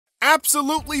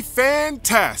absolutely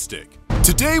fantastic!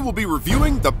 Today we'll be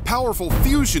reviewing the powerful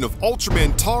fusion of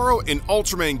Ultraman Taro and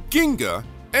Ultraman Ginga,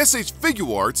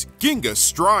 S.H.Figuarts Ginga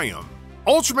Strium.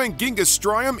 Ultraman Ginga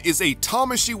Strium is a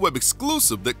Tamashii Web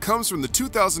Exclusive that comes from the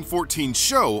 2014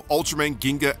 show Ultraman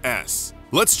Ginga S.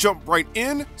 Let's jump right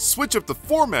in, switch up the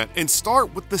format, and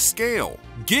start with the scale.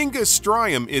 Ginga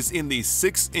Strium is in the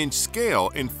 6-inch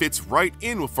scale and fits right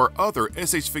in with our other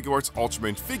S.H.Figuarts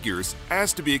Ultraman figures,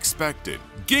 as to be expected.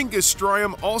 Ginga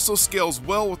Strium also scales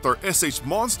well with our S.H.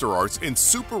 Monster Arts and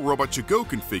Super Robot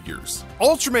Chogokin figures.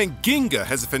 Ultraman Ginga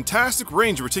has a fantastic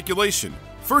range of articulation.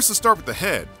 First, let's start with the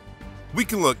head. We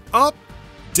can look up,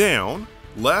 down,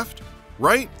 left,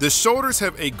 right. The shoulders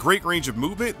have a great range of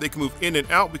movement. They can move in and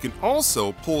out. We can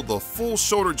also pull the full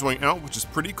shoulder joint out, which is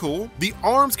pretty cool. The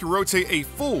arms can rotate a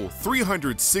full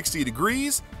 360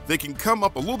 degrees. They can come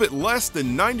up a little bit less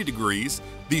than 90 degrees.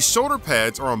 These shoulder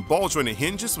pads are on ball jointed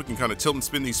hinges, so we can kind of tilt and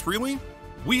spin these freely.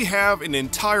 We have an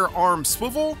entire arm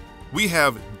swivel. We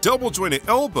have double jointed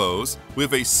elbows. We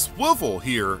have a swivel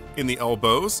here in the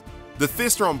elbows. The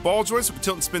fists are on ball joints, so we can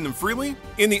tilt and spin them freely.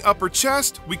 In the upper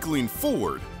chest, we can lean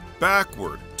forward,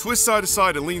 backward, twist side to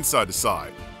side, and lean side to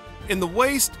side. In the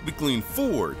waist, we can lean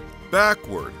forward,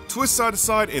 backward, twist side to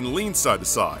side, and lean side to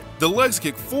side. The legs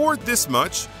kick forward this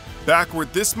much,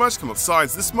 backward this much, come up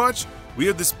sides this much. We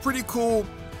have this pretty cool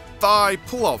thigh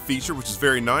pull-out feature, which is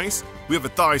very nice. We have a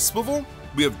thigh swivel.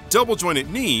 We have double jointed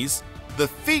knees. The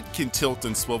feet can tilt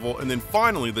and swivel, and then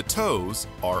finally the toes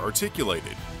are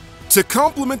articulated. To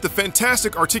complement the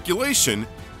fantastic articulation,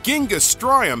 Ginga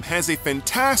Strium has a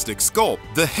fantastic sculpt.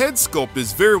 The head sculpt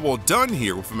is very well done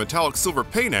here with a metallic silver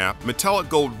paint app, metallic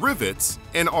gold rivets,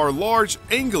 and our large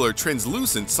angular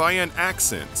translucent cyan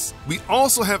accents. We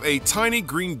also have a tiny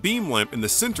green beam lamp in the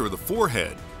center of the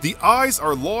forehead. The eyes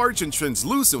are large and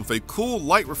translucent with a cool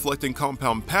light reflecting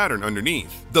compound pattern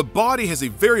underneath. The body has a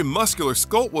very muscular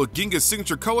sculpt with Ginga's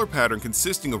signature color pattern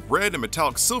consisting of red and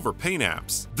metallic silver paint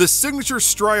apps. The signature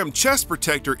Strium chest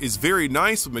protector is very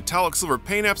nice with metallic silver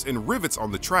paint apps and rivets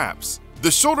on the traps.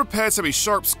 The shoulder pads have a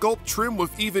sharp sculpt trim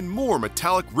with even more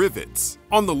metallic rivets.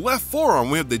 On the left forearm,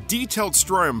 we have the detailed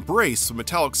Strium brace with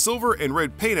metallic silver and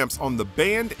red paint apps on the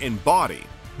band and body.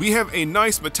 We have a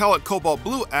nice metallic cobalt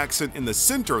blue accent in the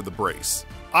center of the brace.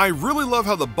 I really love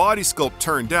how the body sculpt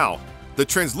turned out. The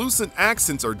translucent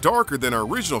accents are darker than our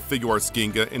original Figuarts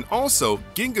Ginga, and also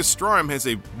Ginga Strium has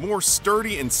a more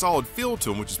sturdy and solid feel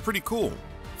to him, which is pretty cool.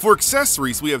 For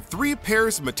accessories, we have 3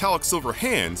 pairs of metallic silver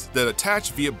hands that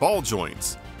attach via ball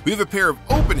joints. We have a pair of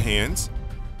open hands,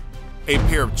 a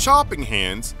pair of chopping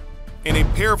hands, and a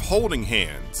pair of holding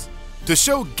hands. To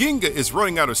show Ginga is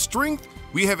running out of strength,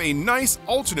 we have a nice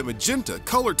alternate magenta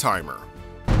color timer.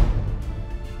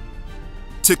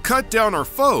 To cut down our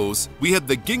foes, we have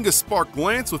the Ginga Spark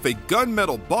Lance with a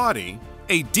gunmetal body,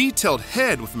 a detailed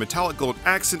head with a metallic gold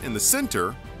accent in the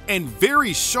center, and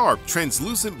very sharp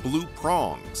translucent blue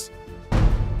prongs.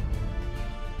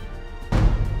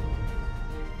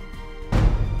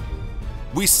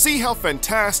 We see how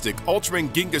fantastic Ultraman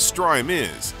Ginga Strium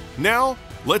is. Now,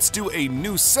 let's do a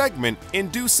new segment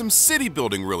and do some city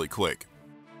building really quick.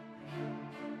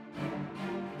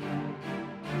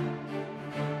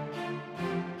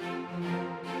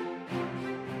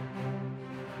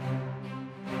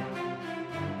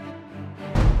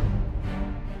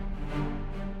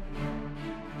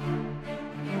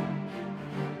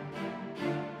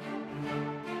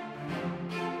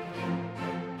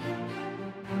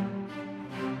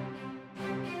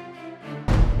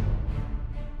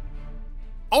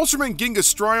 Ultraman Ginga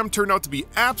Strium turned out to be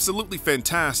absolutely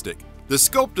fantastic. The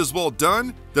sculpt is well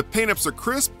done, the paint apps are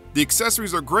crisp, the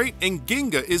accessories are great, and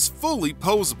Ginga is fully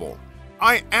posable.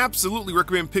 I absolutely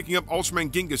recommend picking up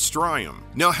Ultraman Ginga Strium.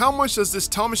 Now, how much does this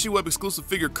Tamashii Web Exclusive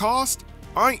figure cost?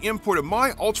 I imported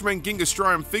my Ultraman Ginga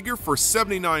Strium figure for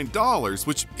 $79,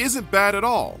 which isn't bad at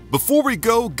all. Before we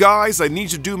go, guys, I need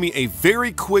you to do me a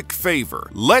very quick favor.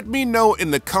 Let me know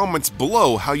in the comments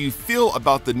below how you feel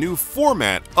about the new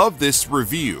format of this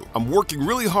review. I'm working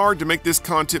really hard to make this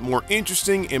content more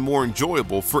interesting and more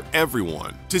enjoyable for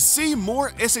everyone. To see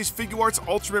more S.H.Figuarts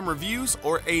Ultraman reviews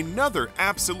or another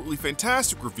absolutely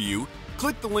fantastic review,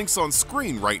 click the links on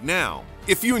screen right now.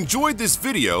 If you enjoyed this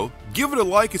video, give it a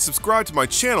like and subscribe to my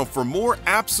channel for more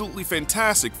absolutely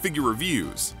fantastic figure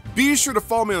reviews. Be sure to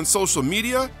follow me on social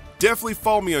media, definitely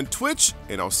follow me on Twitch,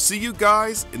 and I'll see you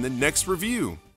guys in the next review.